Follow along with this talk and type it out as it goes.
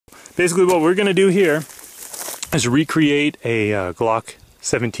basically what we're going to do here is recreate a Glock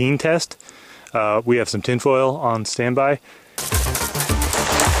 17 test. We have some tinfoil on standby.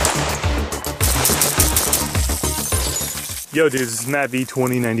 Yo dudes, this is Matt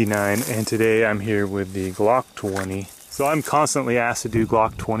V2099 and today I'm here with the Glock 20. So I'm constantly asked to do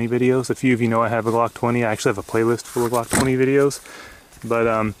Glock 20 videos. A few of you know I have a Glock 20. I actually have a playlist full of Glock 20 videos.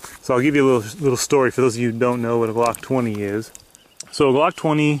 But so I'll give you a little story for those of you who don't know what a Glock 20 is. So a Glock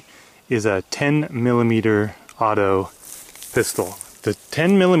 20 is a 10mm auto pistol. The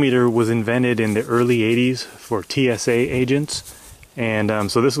 10mm was invented in the early 80s for TSA agents,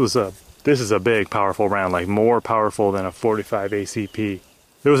 and so this is a big, powerful round, like more powerful than a 45 ACP.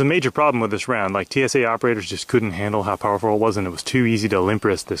 There was a major problem with this round, like TSA operators just couldn't handle how powerful it was, and it was too easy to limp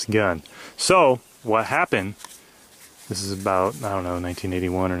wrist this gun. So what happened? This is about, I don't know,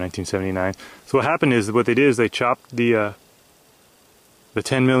 1981 or 1979. So what happened is, what they did is they chopped the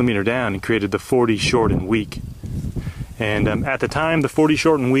 10mm down and created the 40 short and weak. And at the time, the 40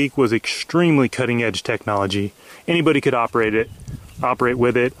 short and weak was extremely cutting-edge technology. Anybody could operate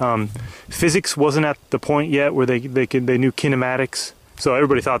with it. Physics wasn't at the point yet where they knew kinematics. So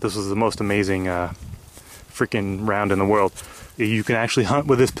everybody thought this was the most amazing freaking round in the world. You can actually hunt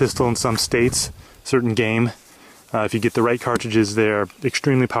with this pistol in some states, certain game. If you get the right cartridges, they're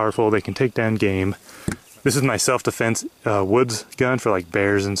extremely powerful. They can take down game. This is my self-defense woods gun for like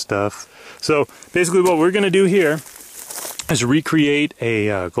bears and stuff. So basically what we're going to do here is recreate a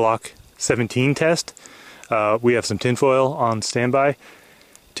Glock 17 test. We have some tinfoil on standby.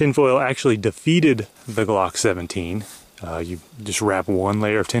 Tinfoil actually defeated the Glock 17. You just wrap one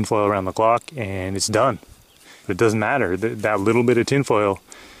layer of tinfoil around the Glock and it's done. But it doesn't matter. That little bit of tinfoil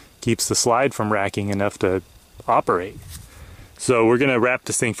keeps the slide from racking enough to operate. So we're going to wrap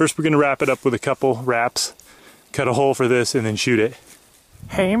this thing. First we're going to wrap it up with a couple wraps, cut a hole for this, and then shoot it.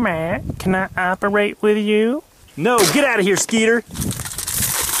 Hey Matt, can I operate with you? No, get out of here, Skeeter!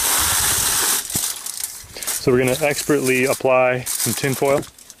 So we're going to expertly apply some tinfoil.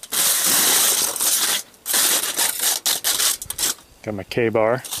 Got my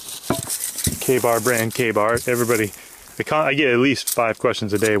K-bar. K-bar brand K-bar. Everybody, I get at least 5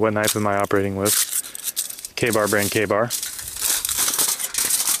 questions a day. What knife am I operating with? K-bar brand K-bar.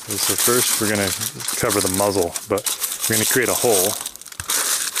 So first we're going to cover the muzzle, but we're going to create a hole.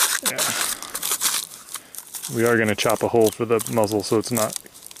 Yeah. We are going to chop a hole for the muzzle so it's not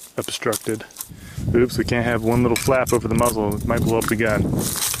obstructed. Oops, we can't have one little flap over the muzzle. It might blow up the gun.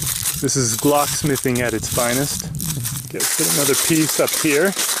 This is Glocksmithing at its finest. Okay, let's put another piece up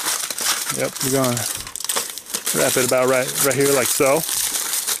here. Yep, we're going to wrap it about right here like so.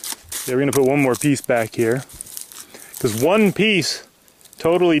 Yeah, we're going to put one more piece back here. Because one piece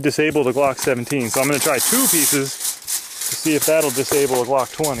totally disabled a Glock 17. So I'm going to try 2 pieces to see if that'll disable a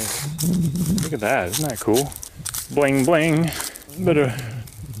Glock 20. Look at that, isn't that cool? Bling bling. Better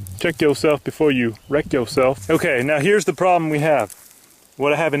check yourself before you wreck yourself. Okay, now here's the problem we have.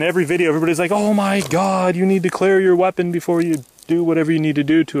 What I have in every video, everybody's like, oh my god, you need to clear your weapon before you do whatever you need to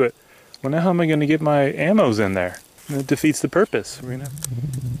do to it. Well, now how am I going to get my ammos in there? And it defeats the purpose.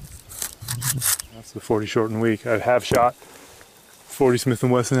 That's the 40 short and weak. I have shot 40 Smith &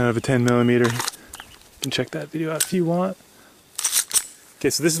 Wesson out of a 10mm. You can check that video out if you want. Okay,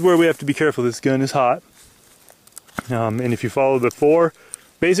 so this is where we have to be careful. This gun is hot. And if you follow the 4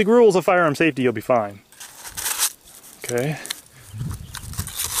 basic rules of firearm safety, you'll be fine. Okay.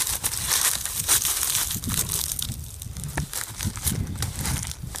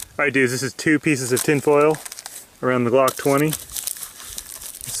 Alright dudes, this is 2 pieces of tinfoil around the Glock 20.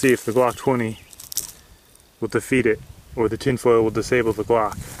 Let's see if the Glock 20 will defeat it, or the tinfoil will disable the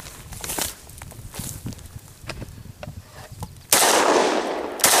Glock.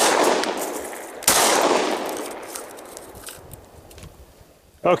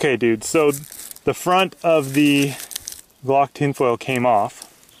 Okay dude, so the front of the Glock tinfoil came off.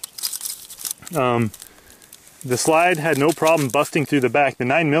 The slide had no problem busting through the back. The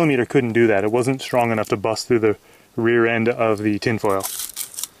 9mm couldn't do that. It wasn't strong enough to bust through the rear end of the tinfoil.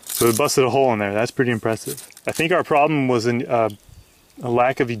 So it busted a hole in there. That's pretty impressive. I think our problem was a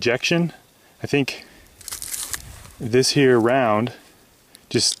lack of ejection. I think this here round,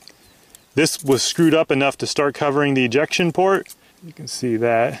 this was screwed up enough to start covering the ejection port. You can see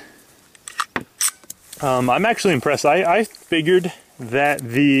that. I'm actually impressed. I figured that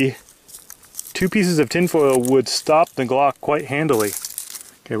the 2 pieces of tinfoil would stop the Glock quite handily.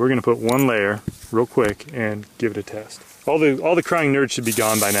 Okay, we're gonna put 1 layer real quick and give it a test. All the crying nerds should be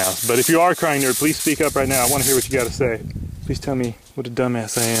gone by now, but if you are a crying nerd, please speak up right now. I want to hear what you got to say. Please tell me what a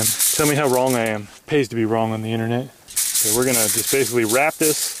dumbass I am. Tell me how wrong I am. It pays to be wrong on the internet. Okay, we're gonna just basically wrap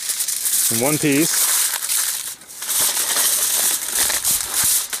this in one piece.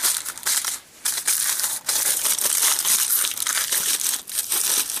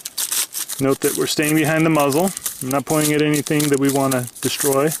 Note that we're staying behind the muzzle. I'm not pointing at anything that we want to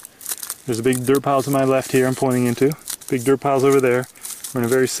destroy. There's a big dirt pile to my left here I'm pointing into. Big dirt piles over there. We're in a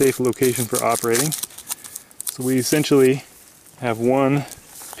very safe location for operating. So we essentially have one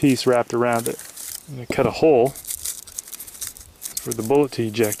piece wrapped around it. I'm going to cut a hole for the bullet to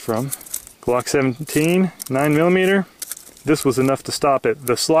eject from. Glock 17, 9mm. This was enough to stop it.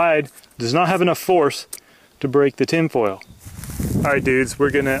 The slide does not have enough force to break the tinfoil. Alright dudes,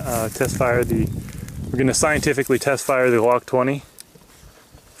 we're going to scientifically test fire the Glock 20,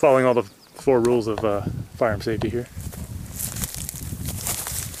 following all the 4 rules of firearm safety here.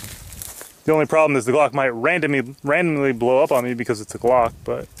 The only problem is the Glock might randomly blow up on me because it's a Glock,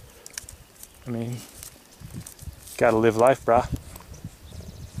 but I mean, gotta live life, brah.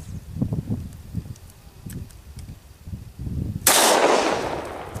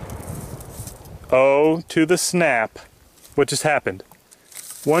 Oh, to the snap. What just happened?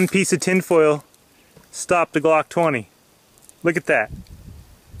 One piece of tinfoil stopped the Glock 20. Look at that.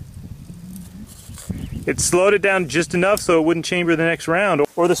 It slowed it down just enough so it wouldn't chamber the next round.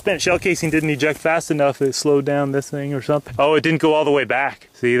 Or the spent shell casing didn't eject fast enough that it slowed down this thing or something. Oh, it didn't go all the way back.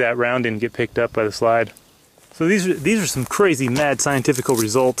 See, that round didn't get picked up by the slide. So these are some crazy mad scientific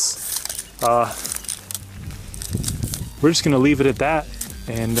results. We're just gonna leave it at that.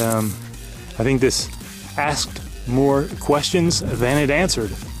 And I think this asked more questions than it answered.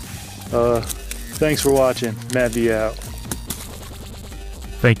 Thanks for watching. Matt V out.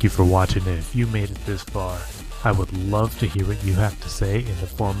 Thank you for watching, and if you made it this far, I would love to hear what you have to say in the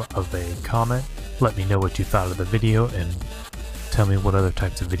form of a comment. Let me know what you thought of the video and tell me what other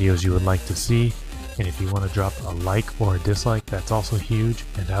types of videos you would like to see. And if you want to drop a like or a dislike, that's also huge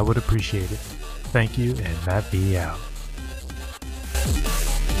and I would appreciate it. Thank you, and Matt V out.